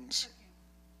that means.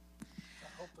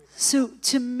 So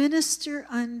to minister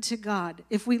unto God,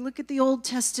 if we look at the Old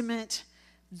Testament,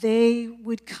 they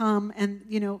would come and,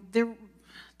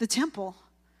 the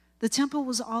temple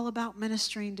was all about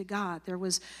ministering to God. There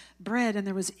was bread and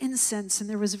there was incense and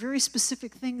there was very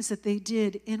specific things that they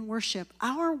did in worship.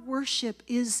 Our worship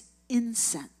is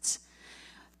incense.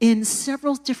 In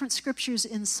several different scriptures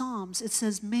in Psalms, it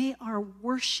says, may our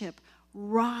worship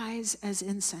rise as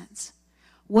incense.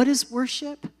 What is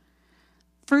worship?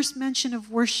 First mention of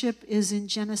worship is in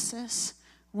Genesis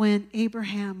when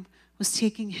Abraham was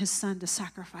taking his son to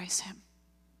sacrifice him.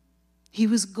 He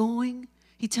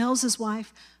tells his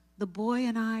wife, the boy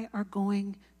and I are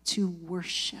going to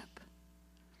worship.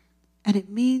 And it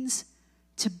means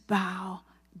to bow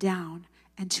down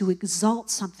and to exalt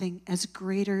something as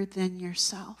greater than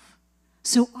yourself.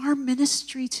 So our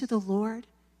ministry to the Lord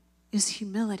is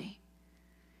humility.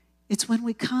 It's when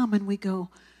we come and we go,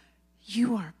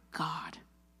 you are God.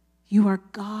 You are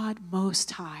God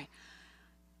Most High.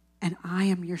 And I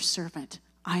am your servant.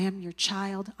 I am your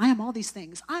child. I am all these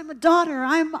things. I'm a daughter.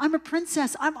 I'm a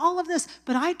princess. I'm all of this.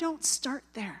 But I don't start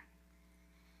there.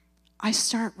 I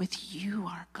start with you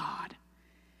are God.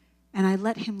 And I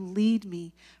let him lead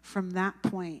me from that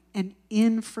point. And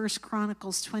in 1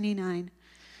 Chronicles 29,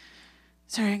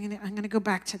 sorry, I'm going to go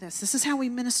back to this. This is how we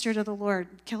minister to the Lord.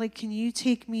 Kelly, can you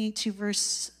take me to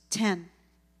verse 10?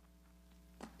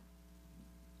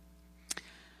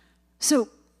 So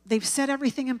they've set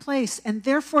everything in place. And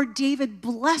therefore David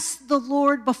blessed the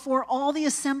Lord before all the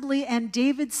assembly. And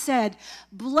David said,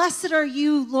 blessed are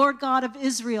you, Lord God of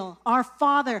Israel, our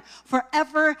Father,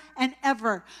 forever and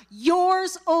ever.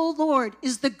 Yours, O Lord,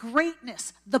 is the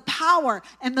greatness, the power,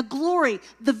 and the glory,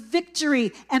 the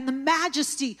victory, and the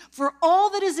majesty. For all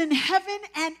that is in heaven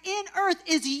and in earth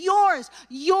is yours.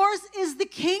 Yours is the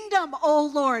kingdom, O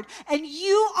Lord, and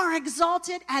you are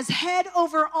exalted as head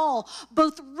over all.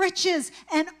 Both riches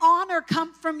and honor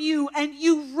come from you, and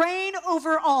you reign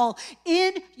over all.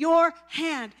 In your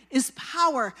hand is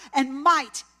power and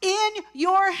might. In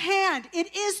your hand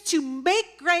it is to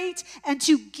make great and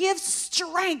to give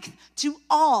strength to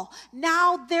all.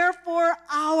 Now, therefore,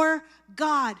 our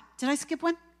God. Did I skip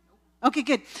one? Okay,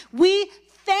 good. We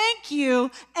thank you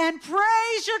and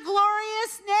praise your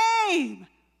glorious name.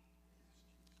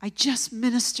 I just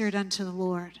ministered unto the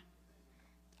Lord.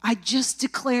 I just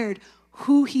declared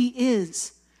who he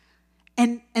is.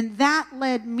 And that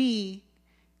led me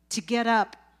to get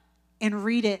up and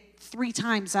read it 3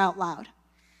 times out loud,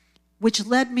 which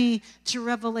led me to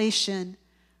Revelation,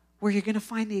 where you're going to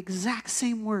find the exact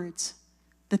same words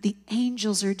that the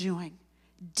angels are doing.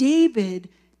 David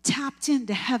tapped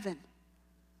into heaven,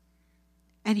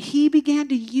 and he began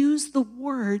to use the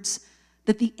words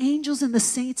that the angels and the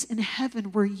saints in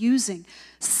heaven were using.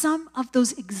 Some of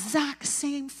those exact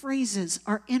same phrases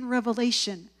are in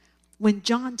Revelation when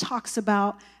John talks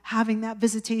about having that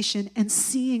visitation and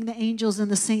seeing the angels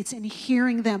and the saints and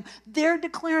hearing them. They're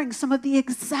declaring some of the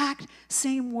exact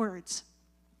same words.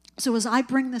 So as I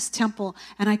bring this temple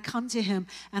and I come to him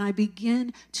and I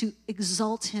begin to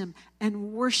exalt him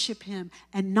and worship him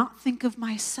and not think of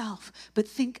myself, but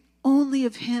think only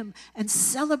of him and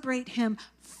celebrate him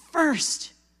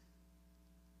first,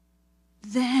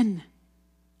 then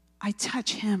I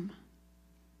touch him,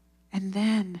 and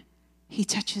then he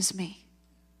touches me.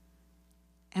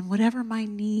 And whatever my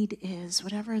need is,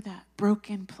 whatever that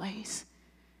broken place,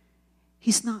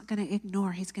 he's not going to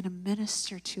ignore. He's going to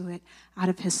minister to it out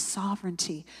of his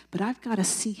sovereignty. But I've got to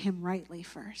see him rightly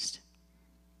first.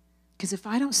 Because if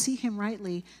I don't see him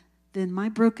rightly, then my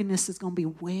brokenness is going to be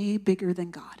way bigger than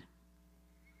God.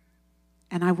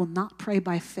 And I will not pray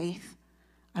by faith.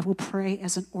 I will pray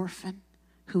as an orphan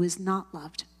who is not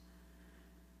loved.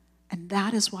 And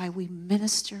that is why we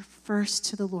minister first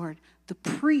to the Lord. The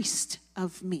priest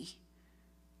of me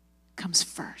comes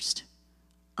first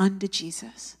unto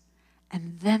Jesus.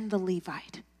 And then the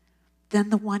Levite, then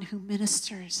the one who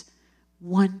ministers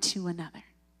one to another.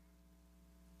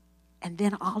 And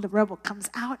then all the rubble comes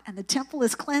out and the temple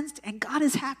is cleansed and God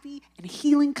is happy and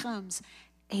healing comes.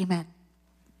 Amen.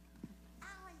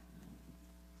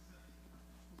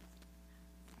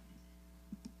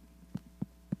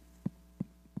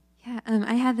 Yeah,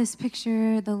 I had this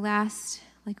picture the last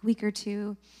week or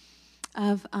two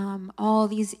of all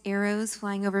these arrows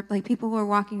flying over. Like people were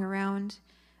walking around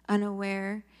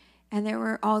unaware, and there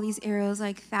were all these arrows,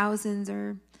 like thousands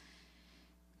or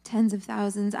tens of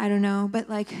thousands, I don't know, but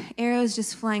like arrows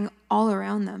just flying all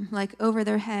around them, like over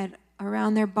their head,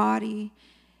 around their body,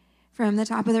 from the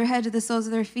top of their head to the soles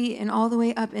of their feet, and all the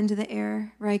way up into the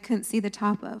air where I couldn't see the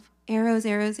top of. Arrows,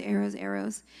 arrows, arrows,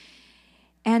 arrows.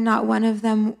 And not one of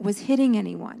them was hitting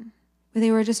anyone, but they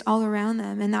were just all around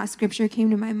them. And that scripture came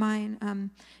to my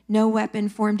mind. No weapon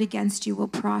formed against you will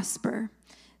prosper.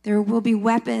 There will be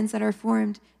weapons that are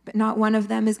formed, but not one of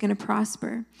them is going to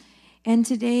prosper. And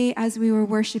today, as we were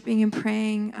worshiping and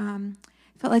praying,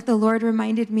 I felt like the Lord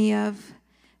reminded me of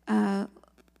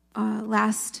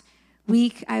last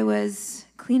week I was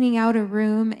cleaning out a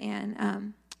room,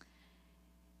 and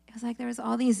it was like there was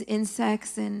all these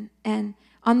insects, and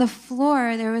on the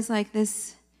floor there was like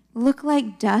this, looked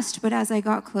like dust, but as I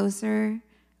got closer,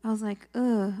 I was like,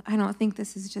 ugh, I don't think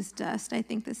this is just dust. I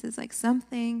think this is like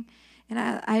something. And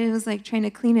I was like trying to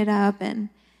clean it up, and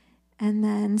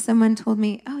then someone told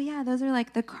me, oh yeah, those are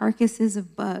like the carcasses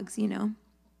of bugs, you know?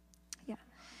 Yeah.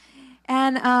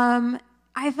 And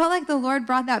I felt like the Lord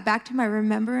brought that back to my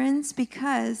remembrance,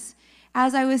 because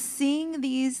as I was seeing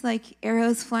these like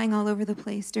arrows flying all over the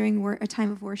place during a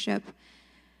time of worship,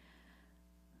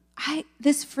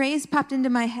 this phrase popped into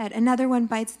my head: another one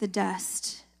bites the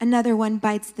dust. Another one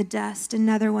bites the dust.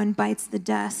 Another one bites the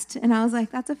dust. And I was like,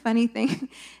 that's a funny thing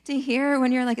to hear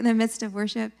when you're like in the midst of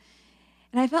worship.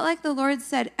 And I felt like the Lord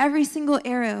said, every single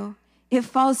arrow, it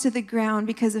falls to the ground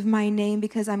because of my name,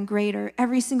 because I'm greater.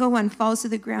 Every single one falls to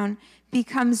the ground,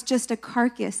 becomes just a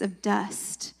carcass of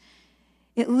dust.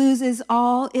 It loses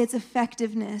all its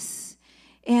effectiveness.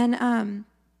 And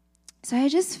so I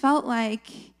just felt like,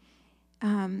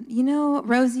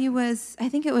 Rosie was, I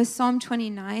think it was Psalm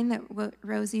 29 that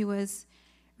Rosie was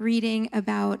reading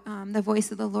about, the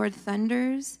voice of the Lord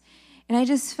thunders. And I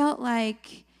just felt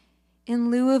like,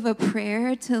 in lieu of a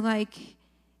prayer,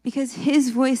 because his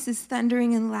voice is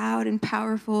thundering and loud and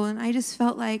powerful, and I just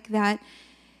felt like that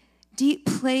deep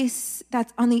place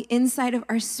that's on the inside of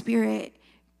our spirit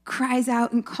cries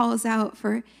out and calls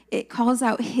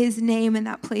out his name in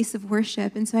that place of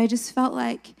worship. And so I just felt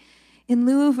like, in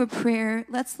lieu of a prayer,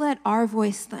 let's let our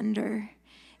voice thunder.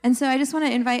 And so I just want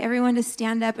to invite everyone to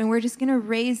stand up, and we're just going to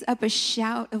raise up a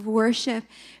shout of worship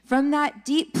from that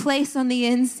deep place on the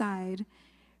inside,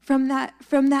 from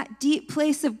that deep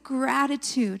place of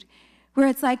gratitude, where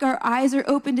it's like our eyes are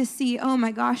open to see, oh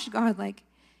my gosh, God, like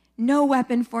no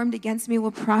weapon formed against me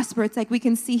will prosper. It's like we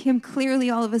can see him clearly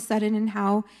all of a sudden, and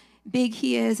how big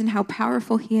he is and how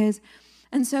powerful he is.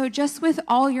 And so just with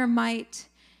all your might,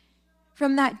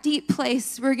 from that deep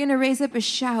place, we're going to raise up a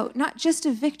shout, not just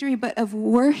of victory, but of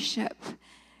worship,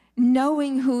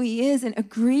 knowing who he is and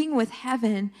agreeing with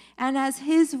heaven. And as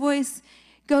his voice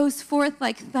goes forth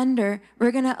like thunder,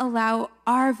 we're going to allow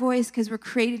our voice, because we're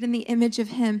created in the image of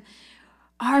him,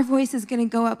 our voice is going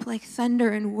to go up like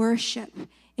thunder in worship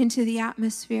into the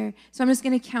atmosphere. So I'm just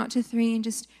going to count to 3 and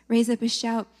just raise up a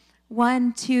shout.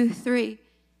 1, 2, 3.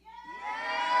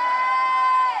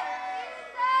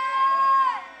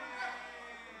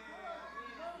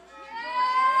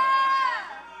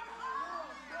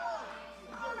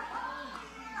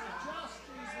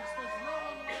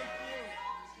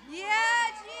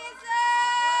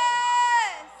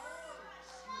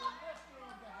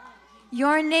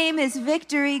 Your name is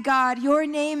victory, God. Your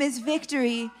name is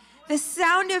victory. The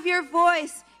sound of your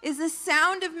voice is the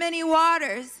sound of many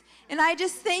waters. And I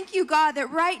just thank you, God,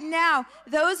 that right now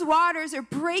those waters are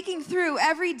breaking through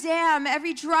every dam,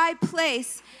 every dry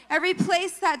place, every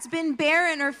place that's been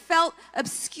barren or felt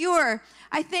obscure.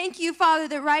 I thank you, Father,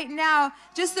 that right now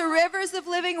just the rivers of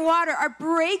living water are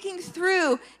breaking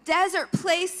through desert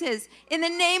places in the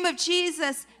name of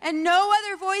Jesus. And no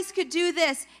other voice could do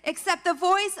this except the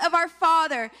voice of our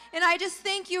Father. And I just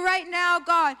thank you right now,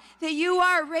 God, that you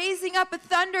are raising up a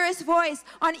thunderous voice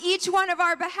on each one of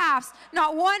our behalfs.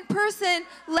 Not one person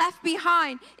left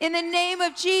behind in the name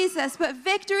of Jesus, but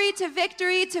victory to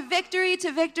victory to victory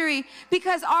to victory,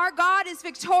 because our God is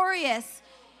victorious.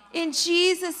 In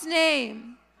Jesus'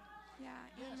 name. Yeah,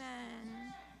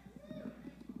 amen.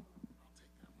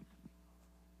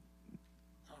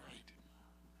 All right.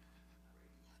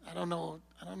 I don't know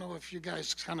if you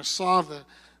guys kind of saw the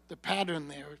pattern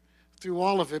there through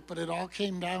all of it, but it all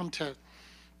came down to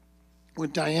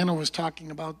when Diana was talking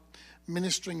about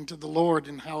ministering to the Lord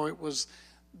and how it was,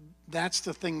 that's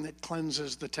the thing that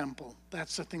cleanses the temple.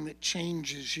 That's the thing that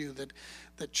changes you,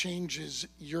 that changes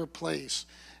your place.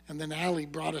 And then Allie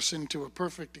brought us into a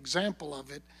perfect example of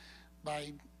it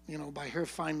by her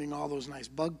finding all those nice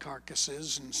bug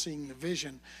carcasses and seeing the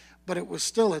vision. But it was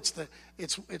still,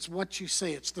 it's what you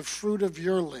say, it's the fruit of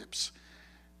your lips.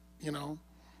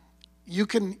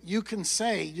 You can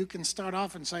start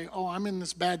off and say, oh, I'm in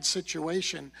this bad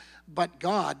situation, but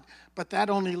God, but that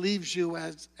only leaves you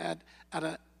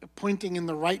pointing in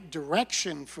the right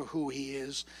direction for who he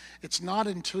is. It's not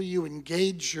until you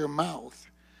engage your mouth.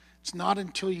 It's not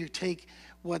until you take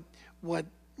what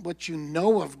you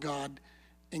know of God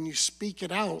and you speak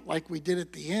it out like we did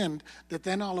at the end, that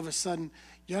then all of a sudden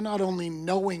you're not only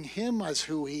knowing him as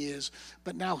who he is,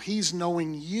 but now he's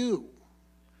knowing you,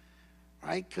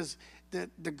 right? Because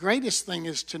the greatest thing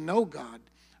is to know God.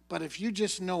 But if you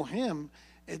just know him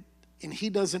and he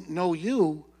doesn't know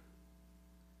you,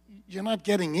 you're not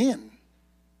getting in,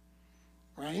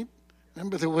 right?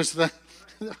 Remember there was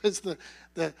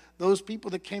those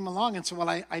people that came along and said, well,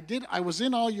 I was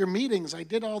in all your meetings. I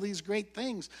did all these great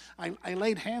things. I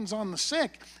laid hands on the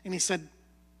sick. And he said,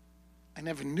 I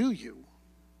never knew you,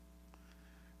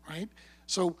 right?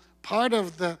 So part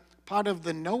of the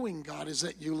knowing God is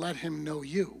that you let him know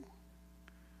you,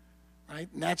 right?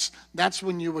 And that's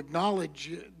when you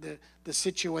acknowledge the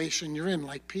situation you're in,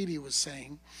 like Petey was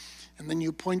saying, and then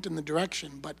you point in the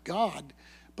direction, but God.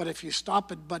 But if you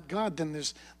stop at but God, then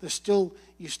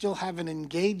you still haven't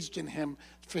engaged in him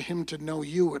for him to know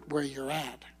you at where you're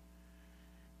at.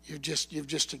 You've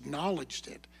just acknowledged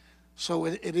it. So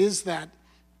it is that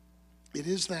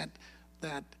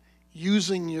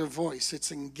using your voice.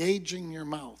 It's engaging your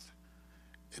mouth.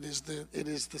 It is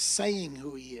the saying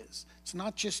who he is. It's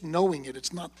not just knowing it.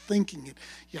 It's not thinking it.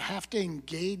 You have to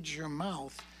engage your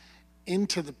mouth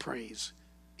into the praise,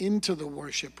 into the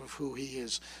worship of who he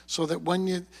is, so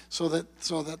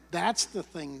that that's the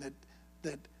thing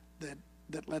that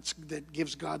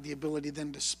gives God the ability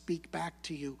then to speak back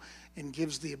to you, and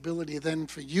gives the ability then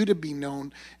for you to be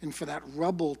known and for that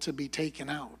rubble to be taken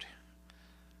out.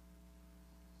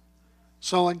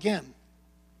 So again,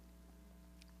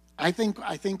 I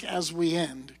think as we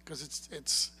end, because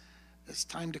it's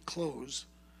time to close,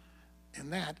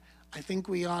 and that I think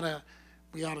we ought to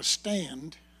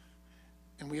stand.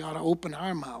 And we ought to open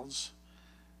our mouths,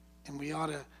 and we ought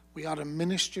to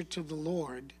minister to the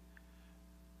Lord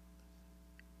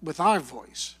with our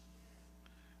voice,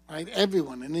 right?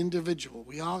 Everyone, an individual.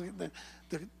 We all.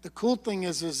 The cool thing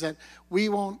is that we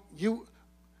won't.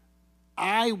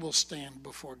 I will stand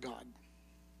before God,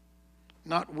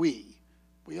 not we.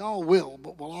 We all will,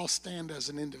 but we'll all stand as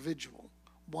an individual,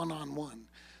 one-on-one.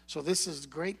 So this is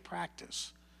great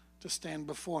practice. To stand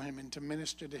before him and to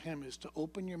minister to him is to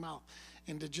open your mouth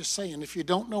and to just say. And if you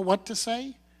don't know what to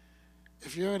say,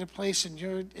 if you're at a place in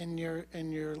your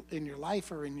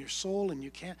life or in your soul and you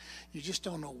just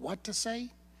don't know what to say,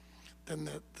 then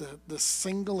the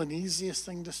single and easiest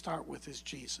thing to start with is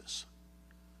Jesus,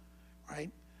 right?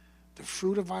 The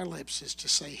fruit of our lips is to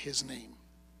say his name.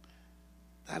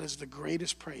 That is the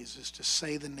greatest praise, is to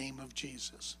say the name of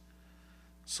Jesus.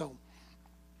 So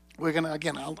We're gonna,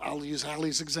 again, I'll use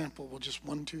Allie's example. We'll just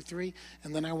 1, 2, 3,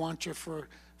 and then I want you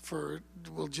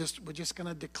we're just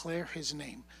gonna declare his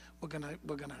name. We're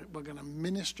gonna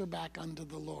minister back unto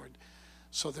the Lord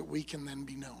so that we can then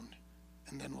be known.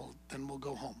 And then we'll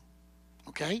go home.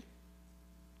 Okay?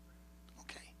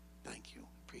 Okay. Thank you.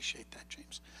 Appreciate that,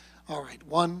 James. All right.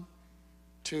 1,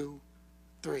 2,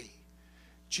 3.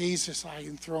 Jesus, I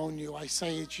enthrone you. I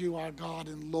say it's you, our God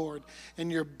and Lord, and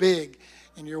you're big,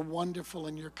 and you're wonderful,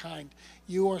 and you're kind.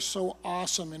 You are so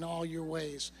awesome in all your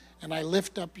ways, and I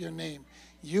lift up your name.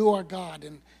 You are God,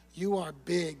 and you are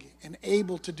big and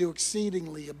able to do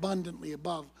exceedingly abundantly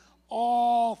above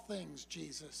all things,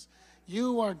 Jesus.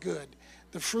 You are good,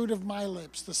 the fruit of my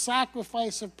lips, the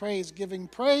sacrifice of praise, giving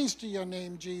praise to your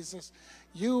name, Jesus.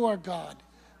 You are God.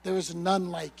 There is none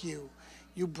like you.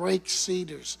 You break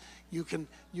cedars. You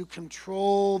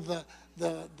control the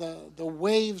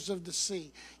waves of the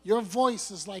sea. Your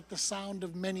voice is like the sound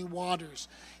of many waters.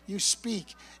 You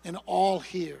speak and all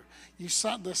hear. The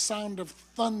sound of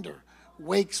thunder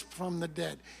wakes from the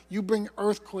dead. You bring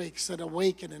earthquakes that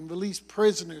awaken and release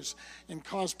prisoners and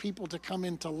cause people to come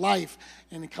into life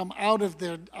and come out of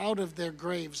their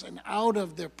graves and out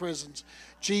of their prisons.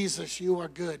 Jesus, you are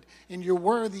good and you're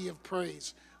worthy of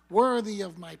praise. Worthy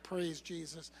of my praise,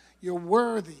 Jesus. You're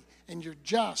worthy and you're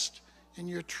just and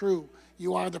you're true.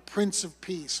 You are the Prince of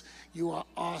Peace. You are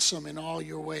awesome in all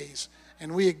your ways.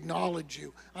 And we acknowledge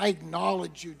you. I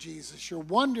acknowledge you, Jesus. You're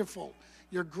wonderful.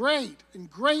 You're great and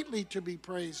greatly to be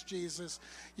praised, Jesus.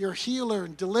 You're healer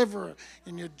and deliverer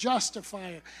and you're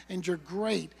justifier and you're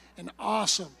great and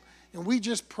awesome. And we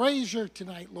just praise you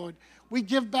tonight, Lord. We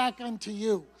give back unto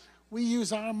you. We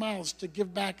use our mouths to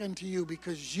give back unto you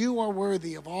because you are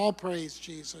worthy of all praise,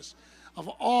 Jesus, of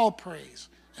all praise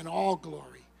and all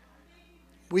glory.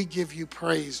 We give you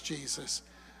praise, Jesus.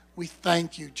 We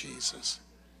thank you, Jesus.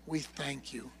 We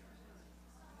thank you.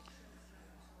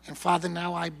 And Father,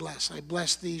 now I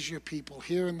bless these your people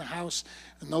here in the house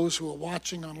and those who are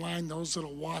watching online, those that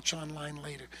will watch online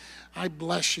later. I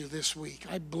bless you this week.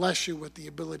 I bless you with the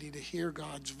ability to hear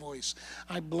God's voice.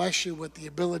 I bless you with the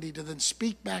ability to then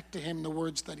speak back to him the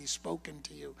words that he's spoken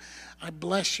to you. I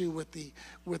bless you with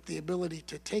the ability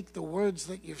to take the words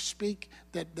that you speak,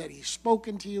 that he's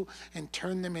spoken to you, and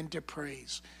turn them into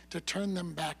praise, to turn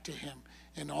them back to him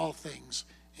in all things.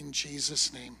 In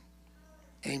Jesus' name,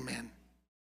 amen.